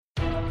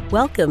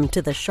Welcome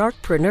to the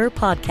Sharkpreneur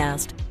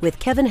Podcast with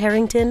Kevin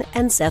Harrington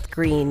and Seth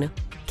Green.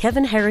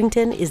 Kevin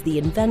Harrington is the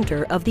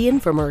inventor of the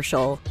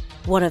infomercial,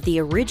 one of the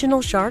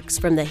original sharks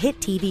from the hit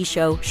TV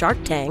show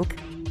Shark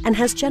Tank, and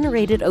has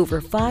generated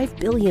over $5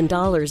 billion in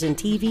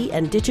TV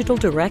and digital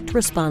direct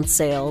response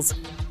sales.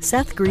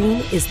 Seth Green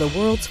is the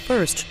world's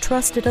first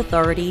trusted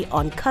authority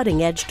on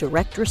cutting-edge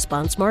direct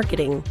response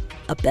marketing,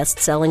 a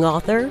best-selling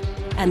author,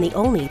 and the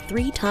only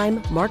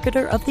 3-time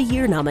Marketer of the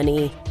Year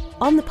nominee.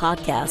 On the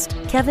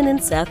podcast, Kevin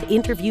and Seth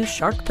interview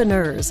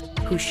sharkpreneurs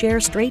who share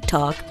straight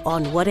talk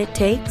on what it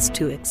takes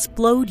to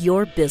explode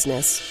your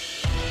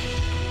business.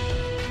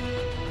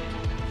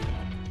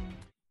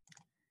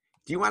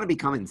 Do you want to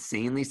become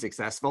insanely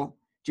successful?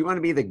 Do you want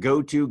to be the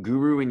go-to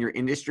guru in your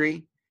industry?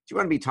 Do you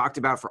want to be talked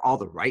about for all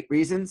the right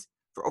reasons?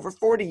 For over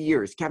 40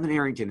 years, Kevin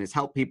Harrington has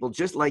helped people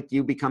just like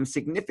you become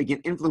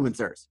significant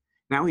influencers.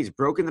 Now he's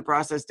broken the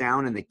process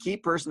down in the Key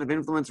Person of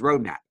Influence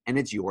Roadmap, and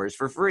it's yours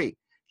for free.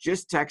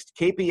 Just text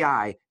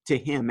KPI to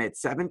him at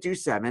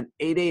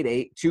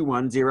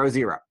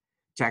 727-888-2100.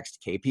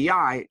 Text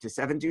KPI to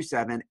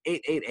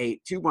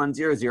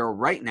 727-888-2100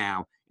 right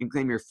now and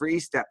claim your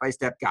free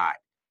step-by-step guide.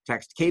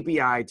 Text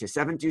KPI to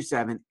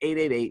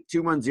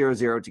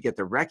 727-888-2100 to get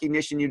the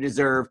recognition you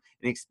deserve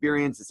and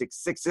experience the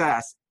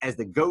success as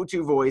the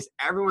go-to voice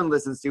everyone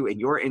listens to in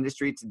your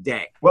industry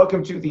today.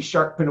 Welcome to the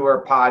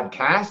Sharkpreneur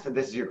Podcast.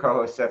 This is your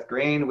co-host, Seth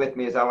Green. With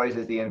me, as always,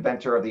 is the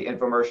inventor of the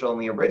infomercial and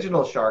the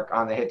original shark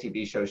on the hit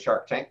TV show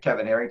Shark Tank,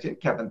 Kevin Harrington.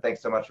 Kevin,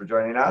 thanks so much for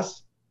joining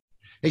us.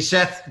 Hey,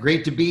 Seth.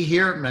 Great to be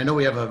here. And I know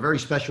we have a very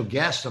special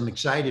guest. I'm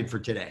excited for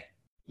today.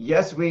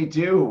 Yes, we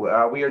do.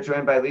 We are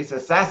joined by Lisa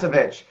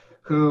Sasevich,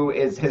 who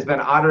has been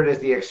honored as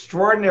the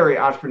Extraordinary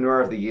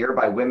Entrepreneur of the Year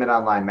by Women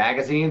Online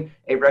Magazine,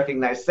 a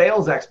recognized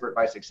sales expert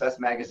by Success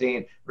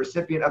Magazine,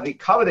 recipient of the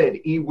coveted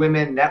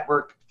eWomen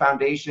Network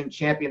Foundation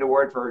Champion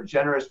Award for her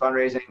generous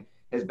fundraising,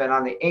 has been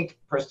on the Inc.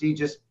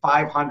 prestigious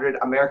 500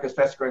 America's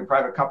Fastest Growing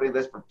Private Company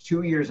list for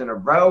 2 years in a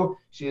row.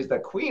 She is the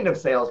queen of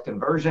sales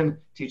conversion,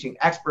 teaching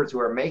experts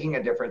who are making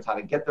a difference how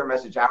to get their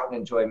message out and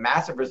enjoy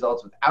massive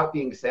results without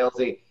being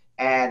salesy.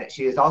 And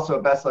she is also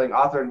a best-selling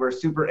author, and we're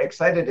super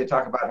excited to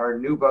talk about her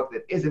new book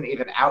that isn't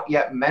even out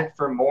yet, Meant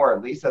for More.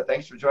 Lisa,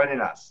 thanks for joining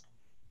us.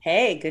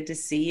 Hey, good to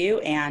see you.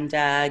 And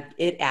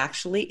it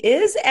actually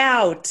is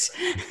out.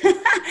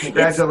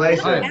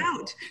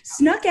 Congratulations.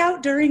 Snuck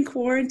out during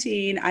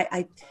quarantine.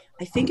 I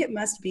think it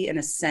must be an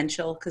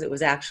essential because it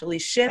was actually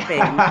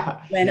shipping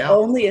when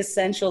only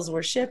essentials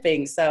were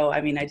shipping. So,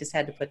 I mean, I just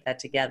had to put that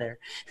together.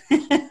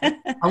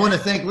 I want to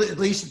thank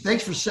Lisa.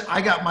 Thanks for, I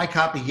got my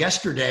copy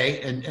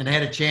yesterday and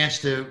had a chance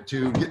to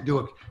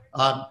do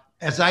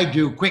as I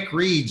do quick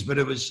reads, but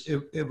it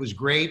was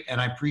great.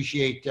 And I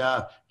appreciate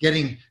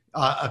getting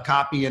a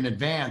copy in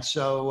advance.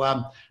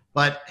 So,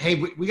 but hey,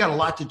 we got a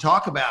lot to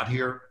talk about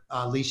here,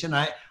 Lisa. And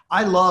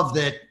I love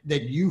that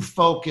you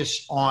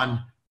focus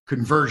on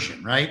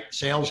conversion, right?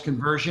 Sales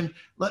conversion.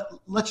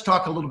 Let's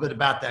talk a little bit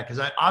about that,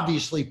 because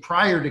obviously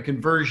prior to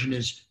conversion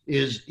is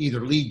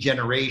either lead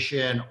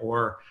generation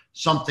or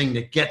something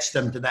that gets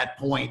them to that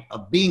point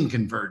of being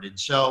converted.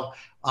 So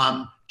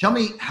tell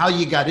me how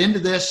you got into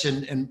this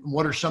and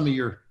what are some of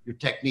your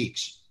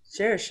techniques?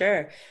 Sure.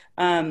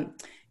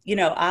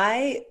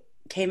 I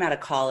came out of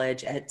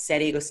college at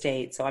San Diego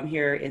State. So I'm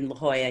here in La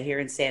Jolla, here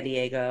in San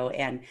Diego,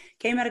 and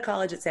came out of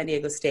college at San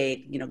Diego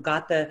State,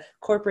 got the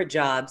corporate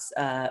jobs,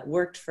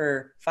 worked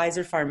for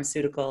Pfizer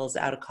Pharmaceuticals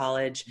out of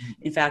college.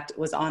 In fact,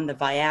 was on the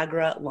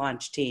Viagra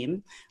launch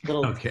team,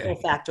 little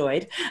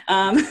factoid.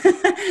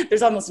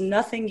 There's almost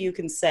nothing you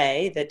can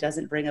say that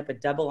doesn't bring up a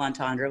double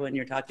entendre when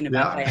you're talking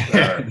about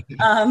Viagra.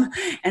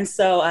 And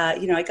so,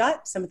 I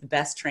got some of the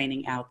best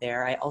training out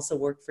there. I also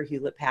worked for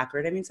Hewlett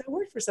Packard. So I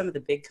worked for some of the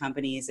big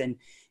companies and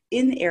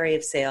in the area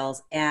of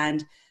sales.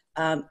 And,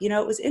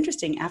 it was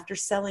interesting after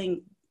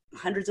selling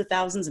hundreds of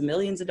thousands and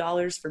millions of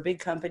dollars for big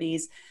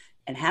companies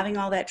and having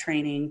all that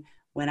training,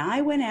 when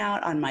I went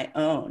out on my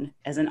own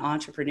as an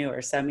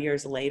entrepreneur some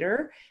years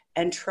later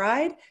and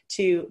tried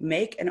to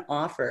make an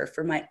offer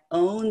for my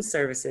own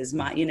services,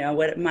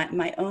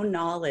 my own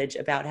knowledge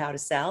about how to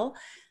sell,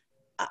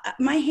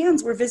 my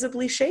hands were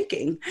visibly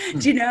shaking.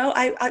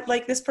 I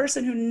like this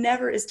person who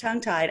never is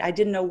tongue-tied. I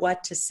didn't know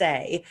what to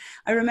say.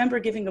 I remember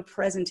giving a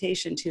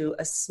presentation to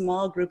a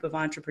small group of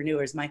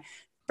entrepreneurs, my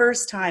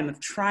first time of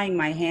trying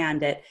my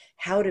hand at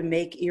how to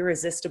make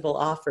irresistible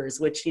offers,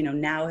 which,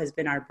 now has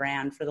been our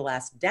brand for the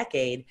last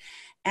decade.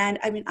 And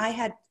I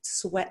had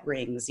sweat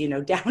rings,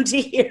 down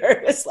to here.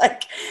 It was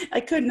like,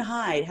 I couldn't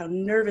hide how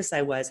nervous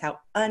I was,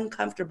 how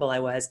uncomfortable I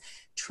was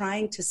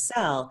trying to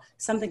sell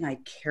something I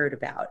cared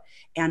about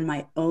and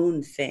my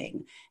own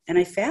thing. And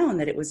I found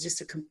that it was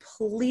just a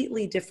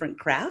completely different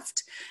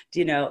craft,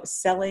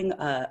 selling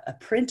a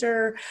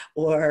printer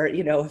or,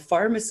 a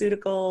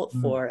pharmaceutical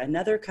for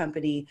another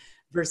company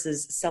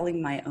versus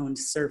selling my own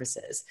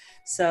services.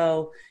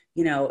 So,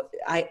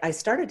 I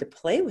started to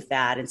play with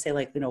that and say,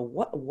 like,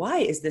 why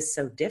is this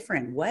so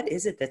different? What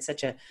is it that's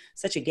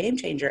such a game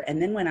changer?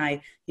 And then when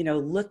I,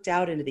 looked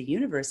out into the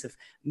universe of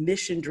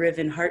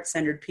mission-driven,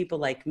 heart-centered people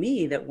like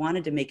me that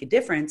wanted to make a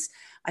difference,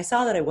 I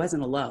saw that I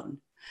wasn't alone.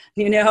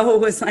 It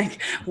was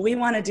like, we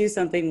want to do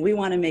something, we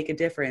want to make a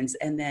difference.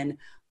 And then,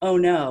 oh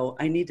no,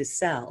 I need to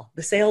sell,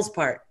 the sales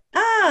part.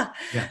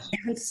 Yes.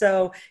 And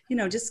so,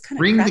 just kind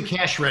of ring the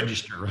cash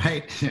register,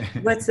 right?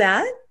 What's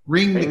that?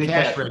 Ring the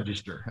cash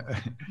register.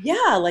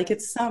 Yeah, like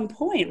at some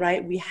point,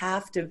 right, we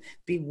have to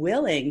be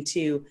willing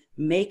to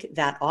make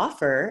that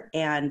offer.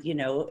 And,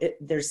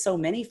 there's so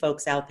many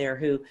folks out there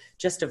who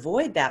just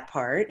avoid that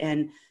part.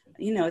 And,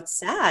 it's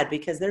sad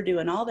because they're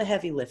doing all the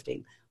heavy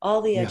lifting,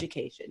 all the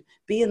education,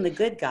 being the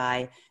good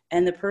guy,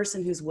 and the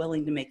person who's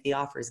willing to make the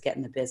offer is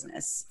getting the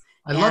business.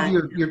 I love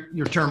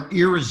your term,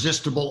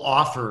 irresistible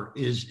offer.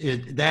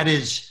 That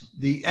is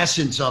the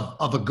essence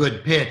of a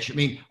good pitch. I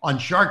mean, on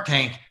Shark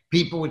Tank,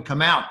 people would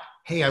come out,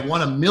 hey, I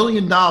want $1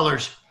 million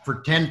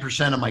for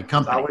 10% of my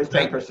company. It's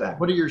always 10%.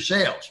 What are your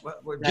sales?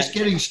 We're just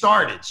getting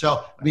started.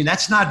 So, I mean,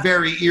 that's not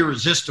very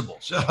irresistible.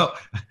 So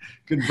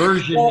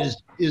conversion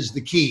is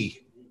the key.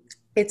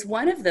 It's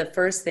one of the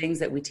first things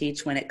that we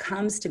teach when it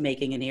comes to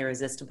making an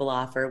irresistible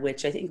offer,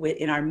 which I think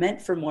in our Meant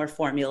for More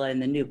formula in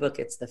the new book,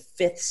 it's the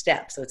 5th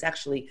step. So it's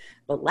actually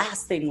the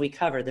last thing we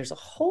cover. There's a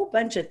whole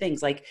bunch of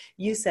things. Like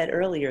you said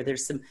earlier,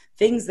 there's some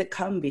things that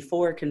come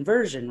before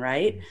conversion,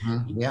 right?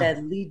 Mm-hmm. You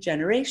said lead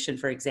generation,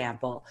 for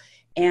example.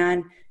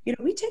 And,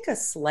 we take a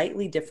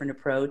slightly different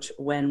approach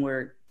when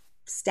we're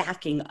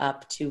stacking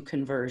up to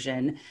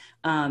conversion.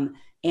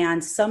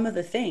 And some of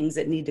the things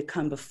that need to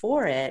come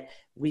before it,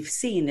 we've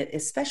seen that,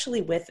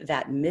 especially with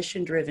that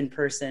mission-driven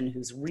person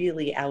who's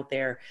really out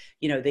there,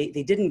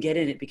 they didn't get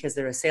in it because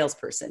they're a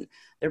salesperson.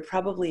 They're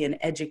probably an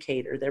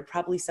educator. They're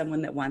probably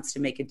someone that wants to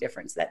make a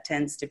difference. That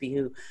tends to be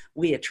who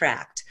we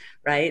attract,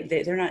 right?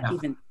 They're not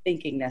even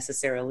thinking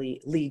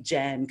necessarily lead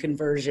gen,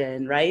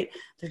 conversion, right?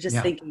 They're just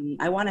thinking,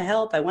 I want to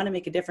help. I want to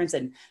make a difference.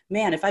 And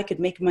man, if I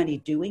could make money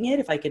doing it,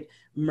 if I could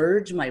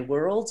merge my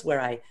worlds where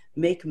I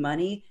make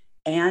money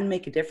and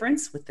make a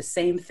difference with the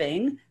same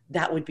thing,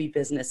 that would be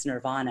business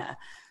nirvana.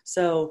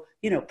 So,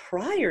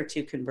 prior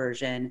to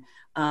conversion,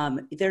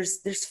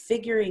 there's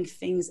figuring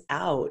things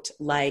out,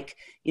 like,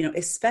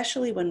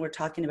 especially when we're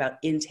talking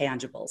about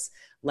intangibles,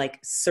 like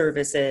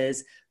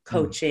services,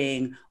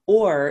 coaching,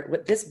 or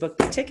what this book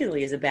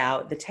particularly is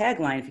about, the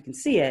tagline, if you can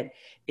see it,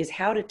 is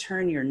how to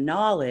turn your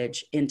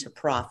knowledge into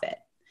profit.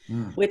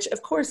 Which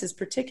of course is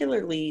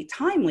particularly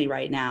timely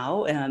right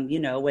now,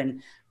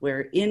 when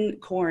we're in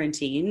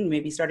quarantine,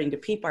 maybe starting to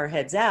peep our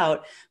heads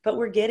out, but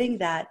we're getting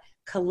that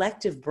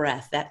collective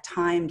breath, that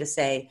time to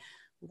say,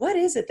 what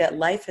is it that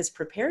life has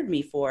prepared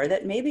me for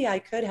that maybe I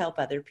could help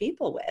other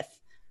people with?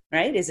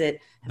 Right? Have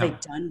I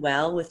done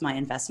well with my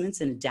investments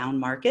in a down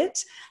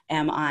market?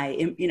 Am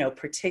I,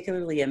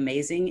 particularly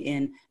amazing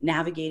in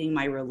navigating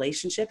my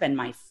relationship and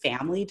my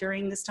family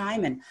during this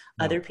time? And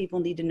other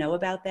people need to know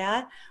about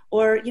that.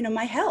 Or,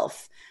 my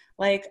health.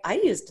 Like, I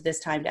used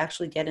this time to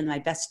actually get in my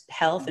best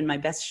health and my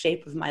best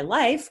shape of my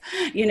life,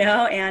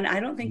 and I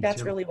don't think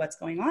that's really what's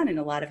going on in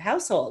a lot of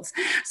households.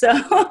 So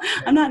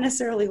I'm not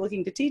necessarily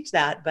looking to teach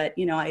that, but,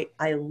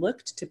 I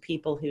looked to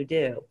people who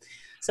do.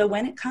 So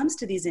when it comes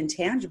to these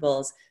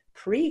intangibles,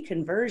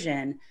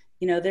 pre-conversion,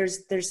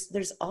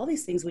 there's all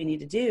these things we need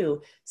to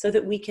do so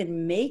that we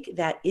can make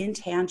that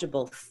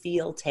intangible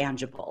feel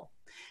tangible,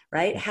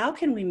 right? How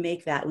can we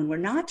make that when we're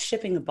not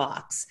shipping a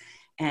box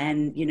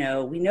and, we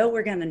know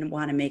we're going to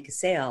want to make a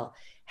sale?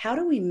 How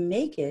do we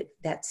make it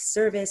that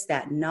service,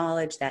 that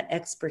knowledge, that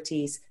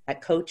expertise,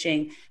 that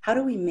coaching? How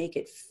do we make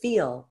it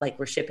feel like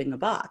we're shipping a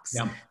box?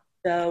 Yeah.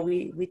 So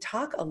we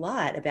talk a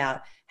lot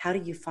about how do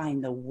you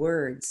find the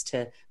words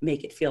to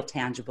make it feel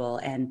tangible,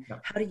 and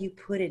how do you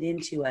put it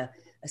into a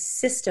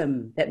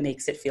system that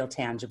makes it feel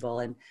tangible,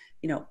 and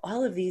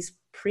all of these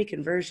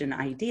pre-conversion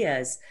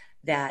ideas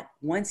that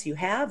once you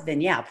have,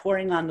 then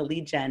pouring on the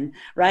lead gen,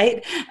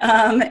 right?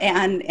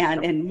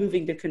 And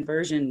moving to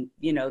conversion,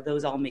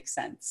 those all make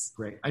sense.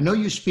 Great. I know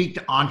you speak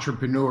to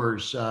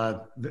entrepreneurs,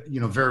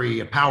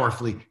 very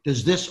powerfully.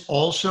 Does this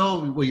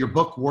also, will your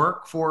book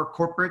work for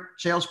corporate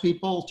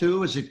salespeople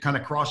too? Is it kind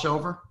of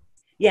crossover?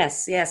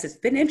 Yes, it's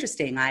been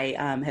interesting. I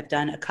have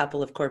done a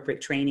couple of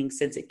corporate trainings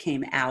since it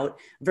came out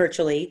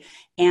virtually.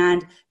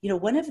 And,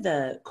 one of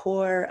the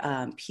core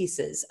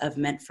pieces of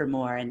Meant for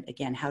More, and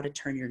again, how to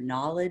turn your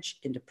knowledge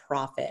into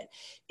profit,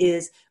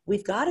 is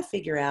we've got to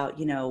figure out,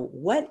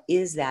 what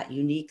is that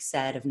unique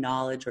set of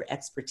knowledge or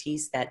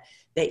expertise that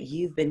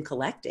you've been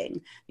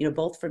collecting,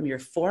 both from your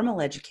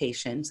formal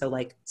education, so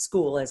like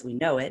school as we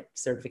know it,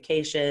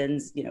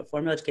 certifications,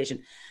 formal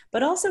education,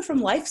 but also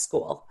from life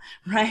school,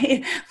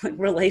 right? Like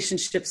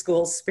relationship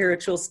school,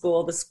 spiritual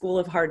school, the school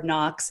of hard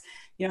knocks.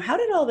 How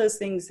did all those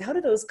things, how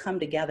did those come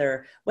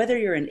together, whether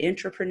you're an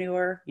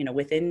intrapreneur,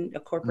 within a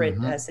corporate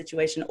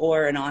situation,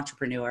 or an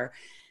entrepreneur?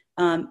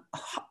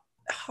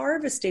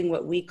 harvesting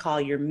what we call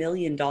your $1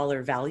 million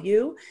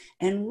value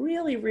and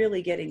really,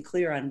 really getting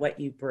clear on what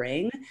you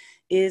bring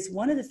is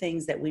one of the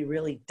things that we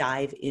really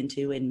dive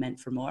into in Meant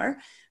for More,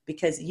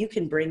 because you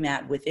can bring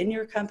that within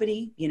your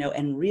company,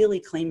 and really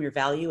claim your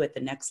value at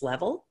the next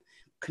level,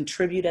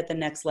 contribute at the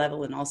next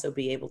level, and also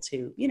be able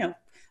to,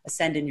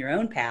 ascend in your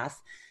own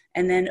path.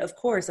 And then, of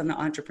course, on the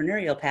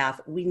entrepreneurial path,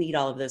 we need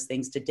all of those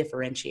things to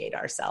differentiate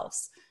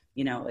ourselves,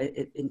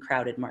 in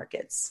crowded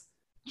markets.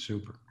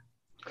 Super.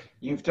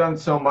 You've done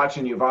so much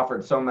and you've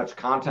offered so much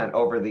content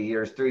over the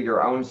years through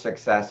your own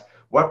success.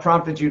 What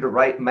prompted you to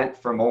write Meant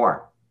for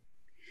More?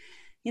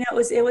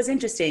 It was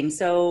interesting.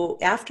 So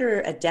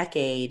after a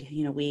decade,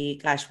 we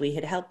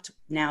had helped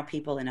now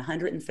people in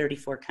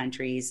 134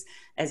 countries,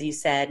 as you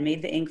said,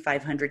 made the Inc.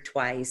 500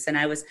 twice. And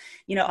I was,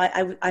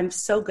 I'm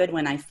so good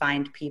when I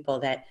find people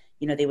that,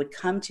 they would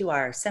come to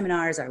our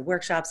seminars, our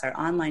workshops, our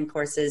online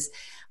courses.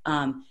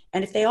 And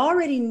if they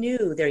already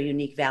knew their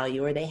unique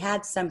value or they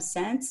had some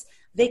sense,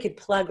 they could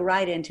plug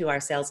right into our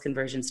sales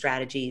conversion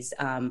strategies.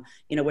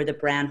 We're the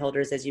brand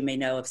holders, as you may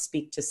know, of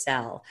Speak to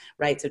Sell,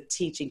 right? So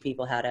teaching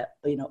people how to,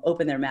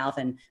 open their mouth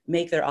and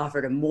make their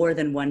offer to more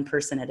than one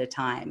person at a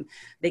time.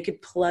 They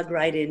could plug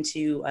right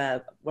into,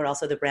 we're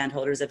also the brand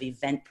holders of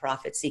Event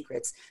Profit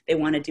Secrets. They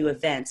want to do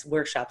events,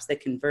 workshops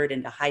that convert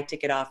into high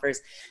ticket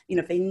offers.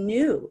 If they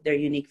knew their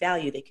unique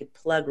value, they could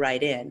plug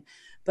right in.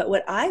 But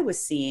what I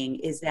was seeing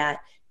is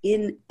that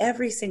in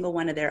every single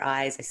one of their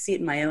eyes, I see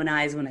it in my own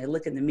eyes when I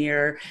look in the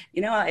mirror,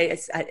 I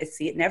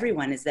see it in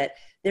everyone, is that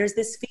there's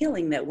this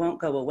feeling that won't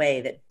go away,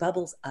 that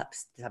bubbles up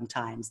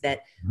sometimes,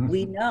 that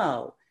we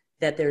know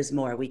that there's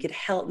more. We could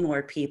help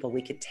more people.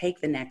 We could take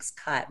the next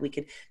cut. We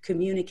could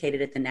communicate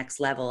it at the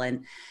next level.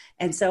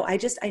 And so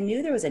I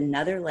knew there was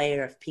another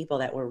layer of people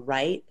that were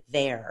right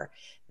there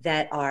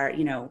that are,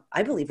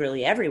 I believe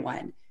really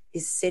everyone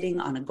is sitting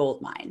on a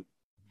gold mine.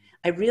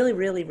 I really,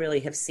 really, really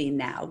have seen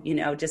now,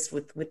 just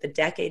with the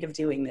decade of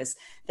doing this,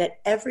 that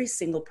every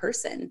single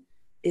person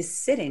is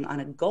sitting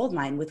on a gold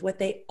mine with what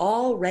they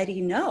already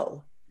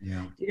know.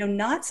 Yeah.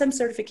 Not some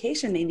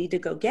certification they need to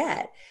go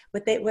get,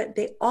 what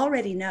they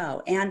already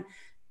know. And,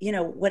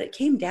 what it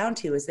came down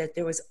to is that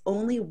there was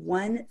only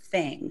one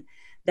thing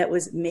that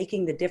was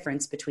making the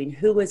difference between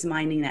who was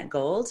mining that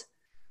gold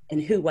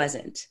and who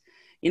wasn't.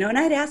 And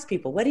I'd ask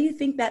people, what do you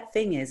think that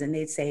thing is? And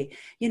they'd say,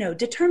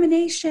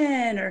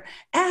 determination or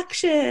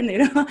action,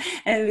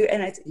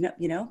 and I'd say,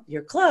 no,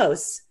 you're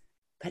close.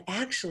 But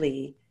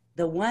actually,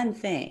 the one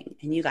thing,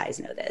 and you guys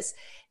know this,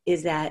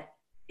 is that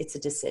it's a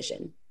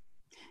decision.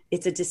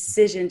 It's a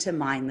decision to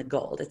mine the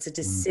gold. It's a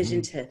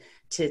decision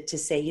to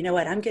say, you know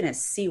what, I'm going to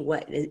see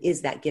what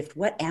is that gift.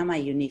 What am I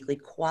uniquely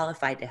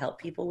qualified to help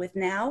people with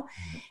now?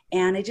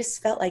 And I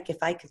just felt like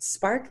if I could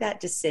spark that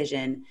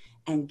decision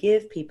and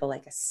give people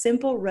like a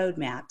simple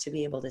roadmap to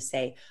be able to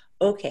say,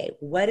 okay,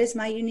 what is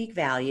my unique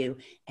value?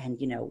 And,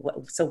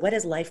 what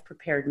has life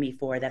prepared me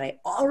for that I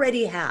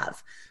already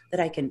have, that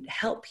I can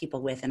help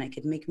people with and I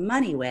could make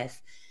money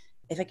with?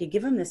 If I could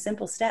give them the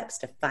simple steps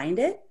to find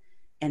it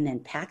and then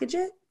package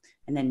it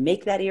and then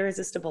make that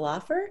irresistible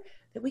offer,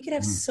 that we could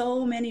have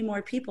so many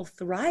more people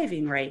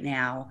thriving right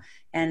now.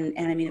 And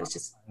I mean, it was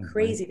just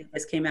crazy that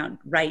this came out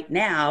right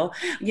now,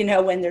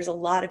 when there's a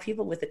lot of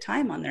people with the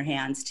time on their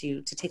hands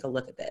to take a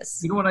look at this.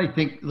 You know what I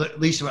think,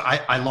 Lisa,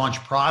 I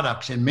launch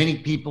products and many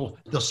people,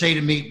 they'll say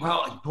to me,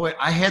 well, boy,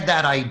 I had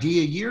that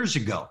idea years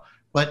ago,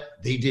 but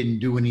they didn't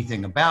do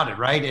anything about it,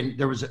 right? And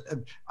there was,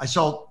 I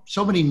saw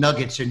so many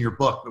nuggets in your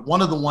book, but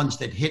one of the ones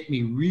that hit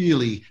me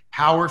really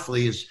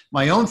powerfully is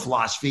my own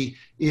philosophy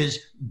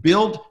is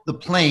build the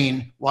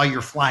plane while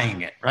you're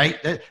flying it, right?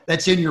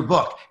 That's in your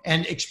book.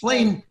 And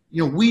explain,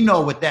 we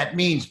know what that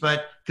means,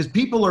 but because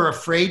people are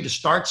afraid to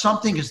start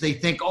something because they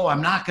think, oh,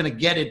 I'm not going to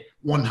get it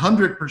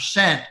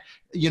 100%,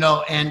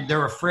 and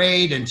they're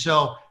afraid. And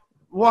so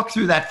walk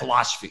through that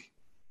philosophy.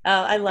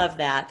 Oh, I love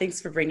that.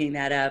 Thanks for bringing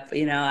that up.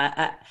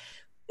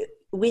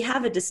 We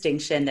have a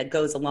distinction that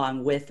goes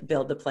along with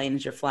build the plane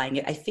as you're flying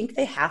it. I think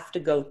they have to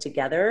go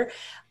together.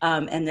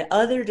 And the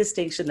other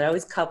distinction that I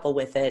always couple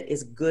with it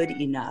is good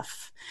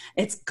enough.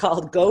 It's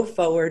called go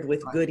forward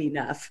with good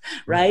enough,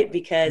 right?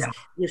 Because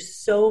there's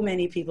so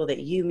many people that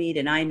you meet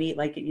and I meet,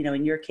 like,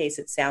 in your case,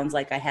 it sounds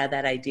like I had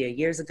that idea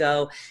years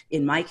ago.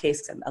 In my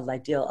case, I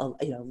deal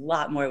a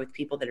lot more with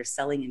people that are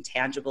selling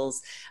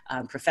intangibles,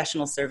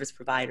 professional service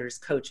providers,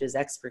 coaches,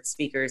 experts,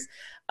 speakers.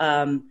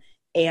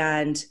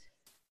 And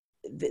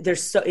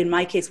there's in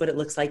my case, what it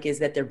looks like is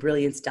that their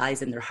brilliance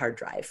dies in their hard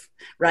drive,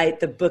 right?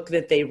 The book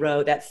that they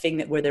wrote, that thing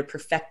where they're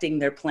perfecting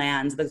their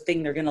plans, the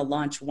thing they're going to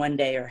launch one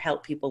day or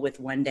help people with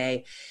one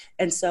day.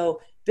 And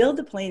so build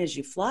the plane as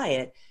you fly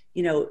it.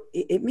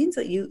 It means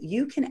that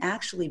you can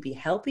actually be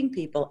helping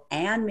people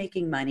and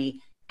making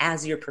money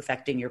as you're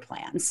perfecting your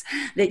plans,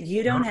 that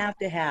you don't have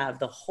to have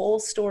the whole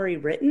story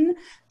written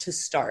to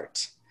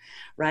start.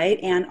 Right.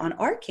 And on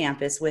our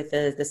campus with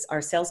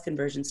our sales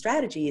conversion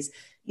strategies,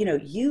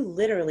 you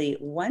literally,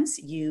 once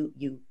you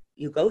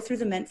go through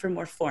the Meant for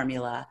More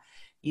formula,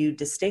 you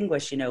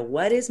distinguish,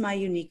 what is my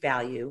unique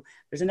value?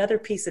 There's another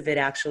piece of it,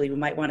 actually, we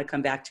might want to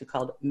come back to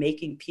called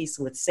making peace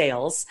with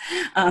sales.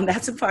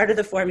 That's a part of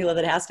the formula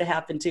that has to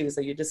happen too.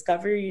 So you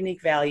discover your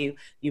unique value,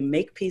 you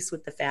make peace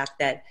with the fact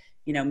that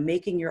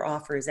making your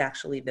offer is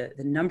actually the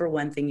number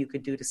one thing you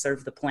could do to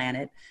serve the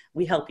planet.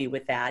 We help you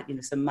with that,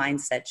 some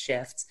mindset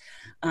shifts.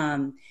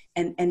 And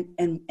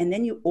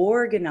then you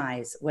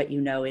organize what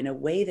in a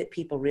way that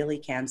people really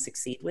can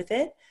succeed with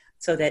it,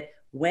 so that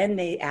when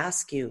they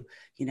ask you,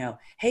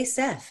 hey,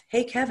 Seth,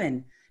 hey,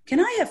 Kevin, can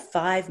I have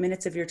 5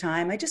 minutes of your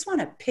time? I just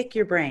want to pick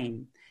your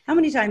brain. How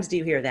many times do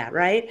you hear that,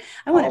 right?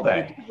 I want to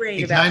pick your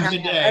brain about how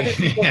other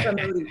people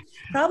promoting.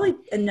 Probably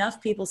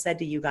enough people said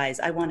to you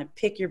guys, I want to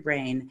pick your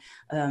brain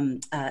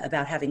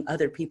about having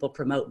other people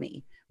promote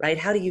me, right?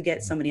 How do you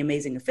get so many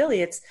amazing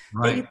affiliates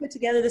that you put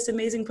together this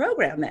amazing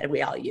program that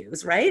we all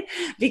use, right?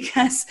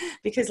 Because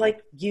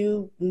like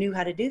you knew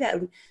how to do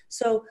that.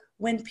 So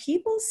when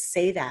people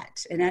say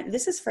that, and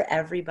this is for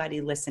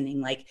everybody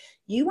listening, like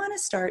you want to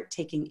start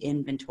taking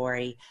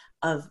inventory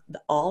of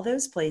all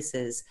those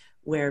places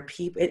where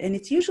people, and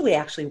it's usually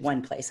actually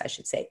one place, I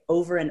should say,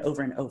 over and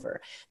over and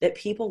over, that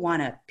people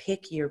want to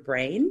pick your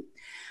brain.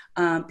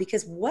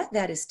 Because what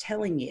that is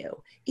telling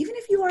you, even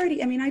if you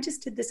already, I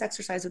just did this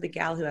exercise with a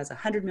gal who has a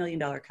 $100 million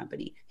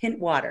company, Hint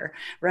Water,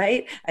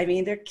 right?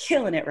 They're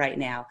killing it right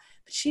now.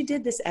 But she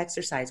did this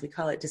exercise, we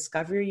call it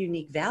Discover Your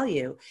Unique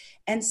Value,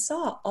 and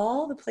saw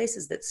all the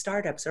places that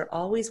startups are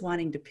always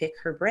wanting to pick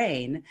her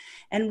brain,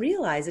 and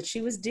realized that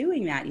she was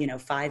doing that,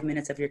 5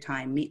 minutes of your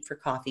time, meet for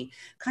coffee,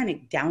 kind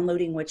of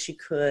downloading what she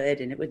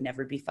could, and it would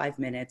never be 5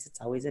 minutes.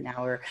 It's always an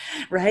hour,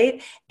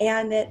 right?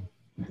 And that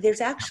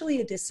there's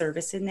actually a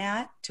disservice in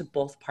that to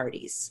both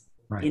parties.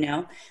 Right.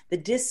 The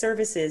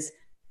disservice is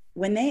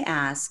when they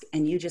ask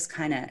and you just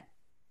kind of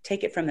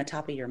take it from the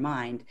top of your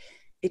mind,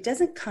 it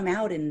doesn't come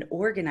out in an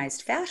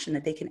organized fashion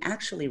that they can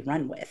actually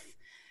run with.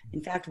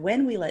 In fact,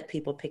 when we let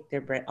people pick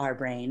our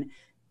brain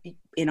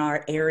in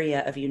our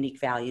area of unique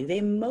value, they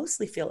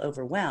mostly feel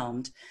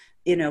overwhelmed,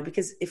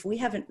 because if we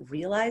haven't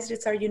realized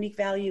it's our unique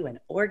value and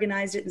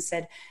organized it and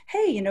said,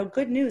 hey,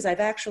 good news, I've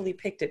actually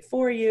picked it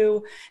for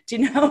you.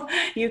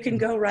 You can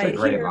go right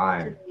here,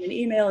 an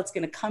email, it's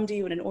going to come to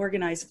you in an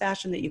organized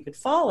fashion that you could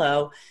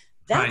follow.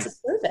 That's a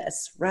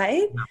service,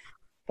 right? Yeah.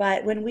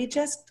 But when we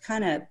just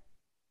kind of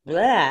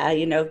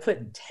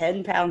put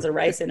 10 pounds of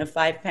rice in a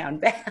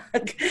 5-pound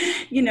bag,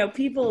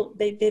 people,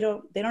 they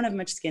don't have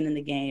much skin in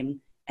the game,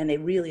 and they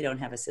really don't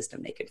have a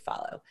system they could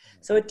follow.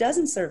 So it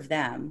doesn't serve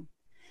them.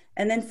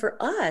 And then for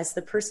us,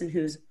 the person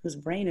whose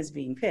brain is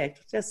being picked,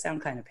 it does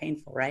sound kind of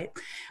painful, right?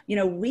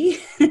 We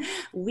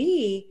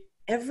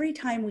every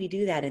time we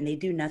do that and they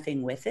do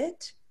nothing with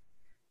it,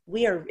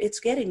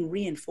 it's getting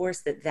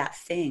reinforced that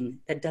thing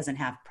that doesn't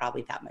have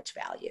probably that much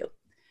value,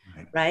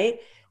 right?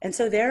 And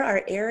so there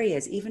are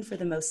areas, even for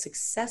the most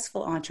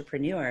successful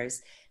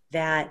entrepreneurs,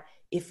 that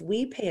if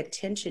we pay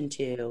attention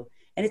to,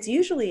 and it's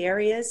usually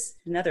areas,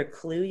 another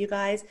clue, you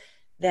guys,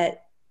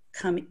 that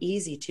come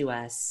easy to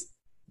us,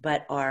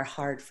 but are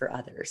hard for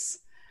others,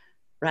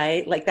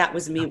 right? Like that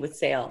was me with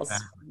sales.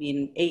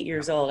 8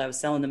 years old, I was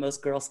selling the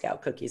most Girl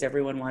Scout cookies.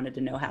 Everyone wanted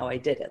to know how I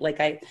did it.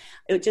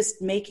 It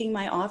just making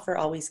my offer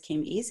always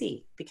came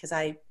easy because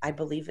I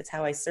believe it's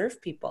how I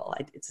serve people.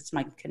 It's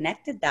my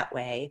connected that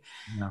way.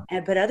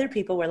 Yeah. But other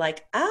people were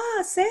like,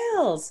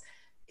 sales.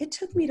 It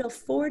took me till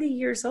 40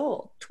 years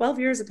old, 12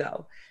 years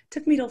ago. It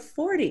took me till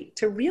 40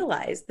 to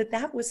realize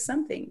that was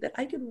something that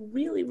I could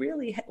really,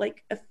 really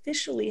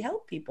officially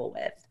help people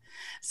with.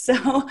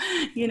 So,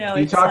 you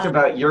talked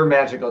about your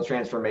magical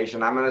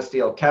transformation. I'm going to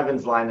steal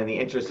Kevin's line in the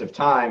interest of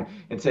time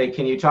and say,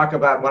 can you talk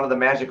about one of the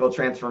magical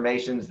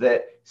transformations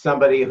that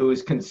somebody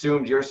who's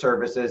consumed your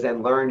services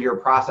and learned your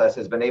process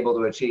has been able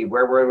to achieve?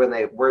 Where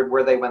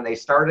were they when they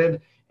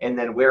started, and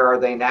then where are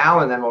they now?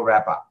 And then we'll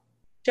wrap up.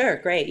 Sure.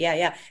 Great.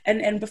 Yeah.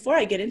 And before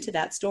I get into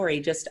that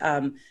story, just,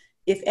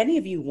 if any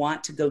of you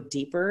want to go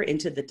deeper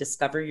into the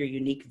Discover Your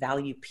Unique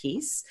Value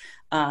piece,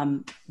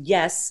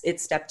 yes,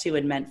 it's step 2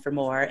 and Meant for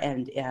More.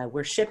 And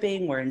we're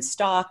shipping, we're in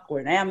stock, we're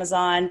in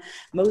Amazon.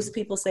 Most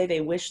people say they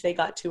wish they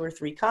got 2 or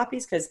 3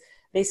 copies because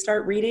they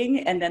start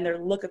reading and then they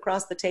look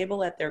across the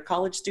table at their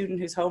college student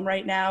who's home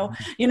right now,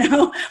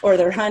 or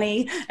their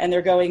honey, and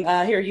they're going,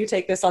 here, you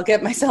take this, I'll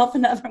get myself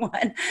another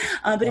one.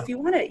 But if you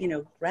want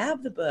to,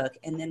 grab the book,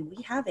 and then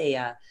we have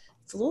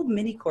it's a little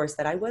mini course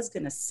that I was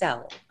going to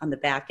sell on the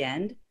back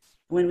end.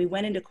 When we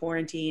went into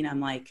quarantine,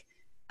 I'm like,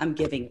 I'm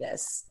giving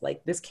this.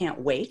 This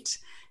can't wait.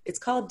 It's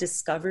called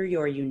Discover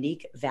Your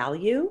Unique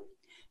Value.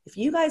 If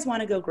you guys want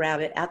to go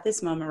grab it at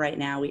this moment right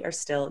now, we are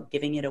still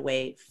giving it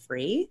away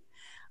free.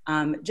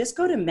 Just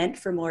go to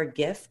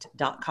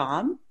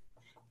meantformoregift.com,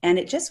 and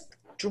it just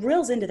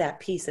drills into that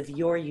piece of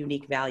your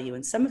unique value.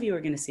 And some of you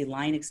are going to see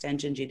line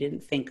extensions you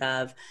didn't think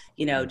of,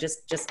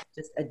 just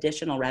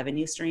additional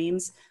revenue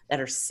streams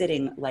that are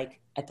sitting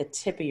at the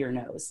tip of your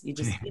nose. You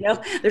just,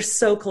 they're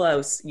so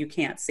close, you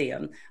can't see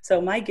them. So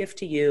my gift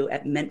to you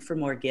at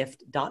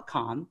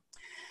meantformoregift.com.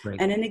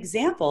 Great. And an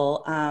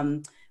example,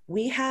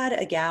 we had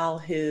a gal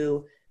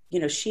who,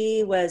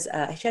 she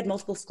had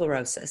multiple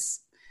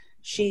sclerosis.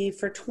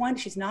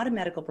 she's not a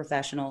medical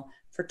professional.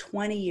 For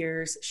 20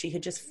 years, she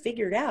had just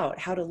figured out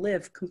how to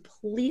live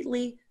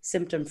completely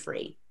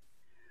symptom-free,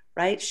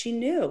 right? She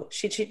knew,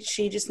 she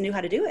just knew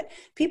how to do it.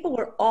 People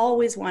were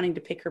always wanting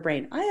to pick her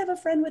brain. I have a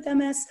friend with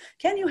MS.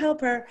 Can you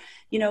help her?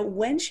 You know,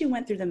 when she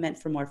went through the Meant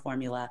for More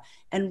formula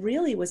and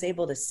really was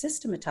able to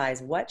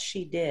systematize what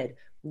she did,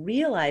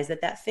 realize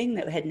that thing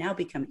that had now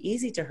become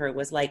easy to her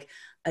was like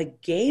a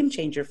game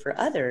changer for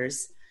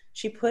others.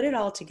 She put it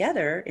all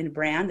together in a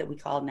brand that we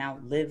call now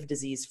Live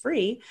Disease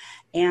Free,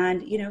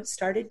 and, you know,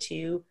 started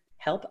to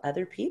help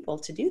other people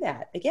to do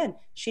that. Again,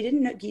 she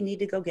didn't need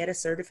to go get a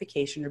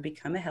certification or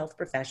become a health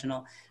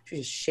professional. She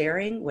was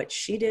sharing what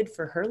she did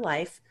for her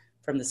life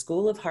from the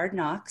School of Hard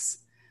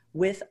Knocks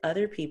with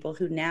other people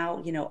who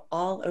now, you know,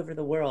 all over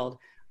the world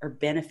are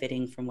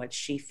benefiting from what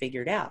she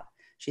figured out.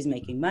 She's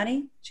making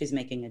money. She's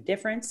making a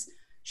difference.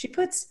 She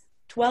puts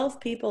 12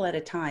 people at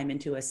a time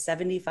into a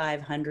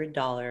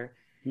 $7,500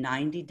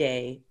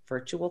 90-day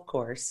virtual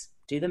course.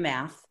 Do the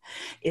math.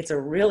 It's a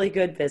really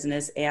good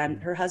business.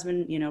 And her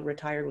husband, you know,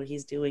 retired what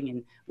he's doing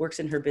and works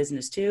in her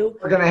business too.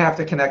 We're going to have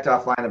to connect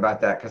offline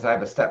about that because I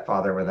have a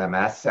stepfather with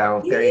MS.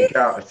 So there you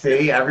go.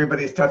 See,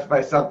 everybody's touched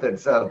by something.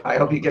 So I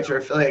hope you get your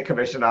affiliate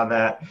commission on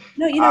that.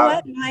 No, you know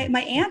what?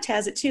 My aunt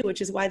has it too, which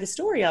is why the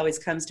story always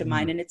comes to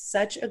mind. And it's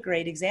such a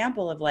great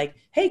example of like,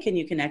 hey, can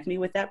you connect me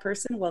with that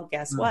person? Well,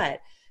 guess what?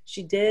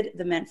 She did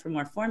the Meant for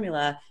More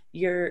formula.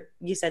 You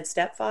said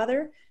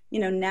stepfather. You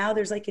know, now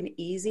there's like an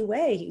easy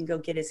way he can go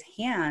get his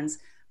hands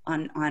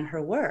on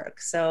her work.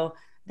 So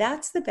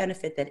that's the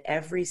benefit that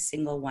every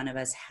single one of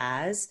us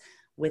has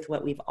with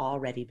what we've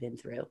already been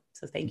through.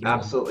 So thank you.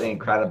 Absolutely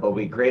incredible.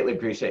 We greatly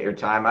appreciate your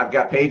time. I've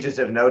got pages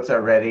of notes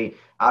already.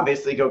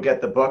 Obviously, go get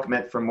the book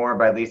Meant for More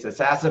by Lisa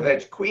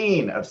Sasevich,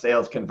 Queen of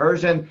Sales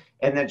Conversion.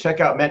 And then check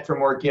out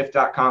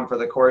meantformoregift.com for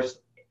the course.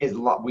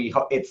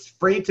 It's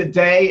free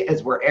today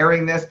as we're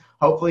airing this.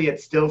 Hopefully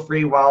it's still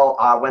free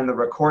when the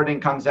recording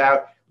comes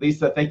out.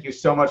 Lisa, thank you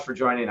so much for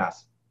joining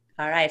us.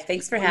 All right.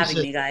 Thanks for having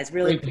me, guys.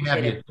 Really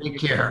appreciate it. Take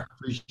care.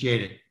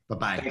 Appreciate it.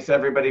 Bye-bye. Thanks,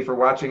 everybody, for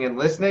watching and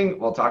listening.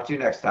 We'll talk to you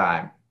next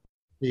time.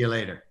 See you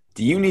later.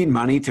 Do you need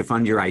money to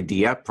fund your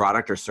idea,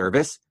 product, or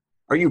service?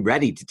 Are you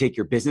ready to take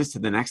your business to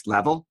the next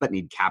level but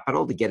need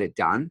capital to get it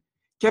done?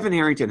 Kevin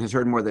Harrington has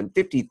heard more than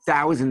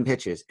 50,000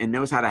 pitches and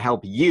knows how to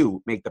help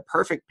you make the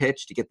perfect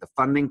pitch to get the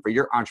funding for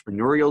your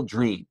entrepreneurial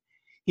dream.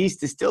 He's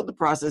distilled the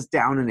process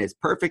down in his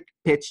perfect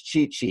pitch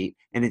cheat sheet,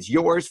 and it's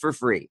yours for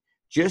free.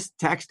 Just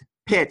text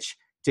PITCH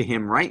to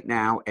him right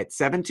now at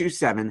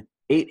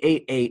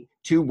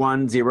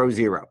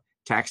 727-888-2100.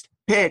 Text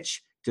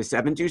PITCH to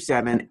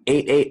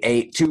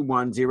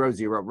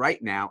 727-888-2100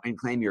 right now and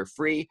claim your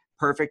free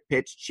perfect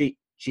pitch cheat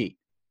sheet.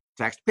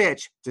 Text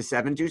PITCH to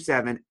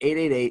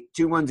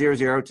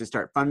 727-888-2100 to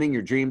start funding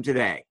your dream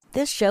today.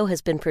 This show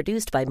has been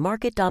produced by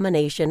Market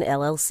Domination,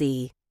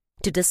 LLC.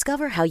 To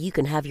discover how you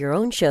can have your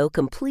own show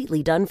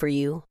completely done for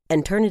you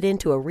and turn it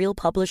into a real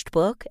published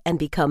book and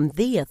become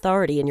the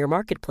authority in your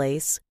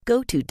marketplace,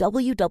 go to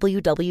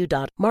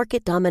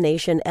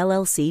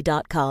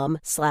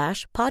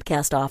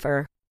www.marketdominationllc.com/podcast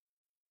offer.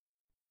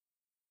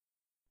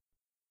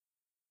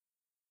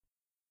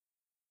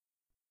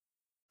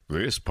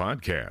 This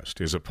podcast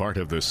is a part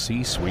of the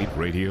C-Suite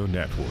Radio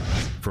Network.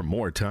 For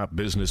more top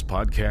business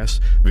podcasts,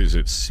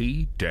 visit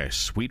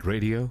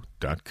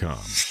c-suiteradio.com.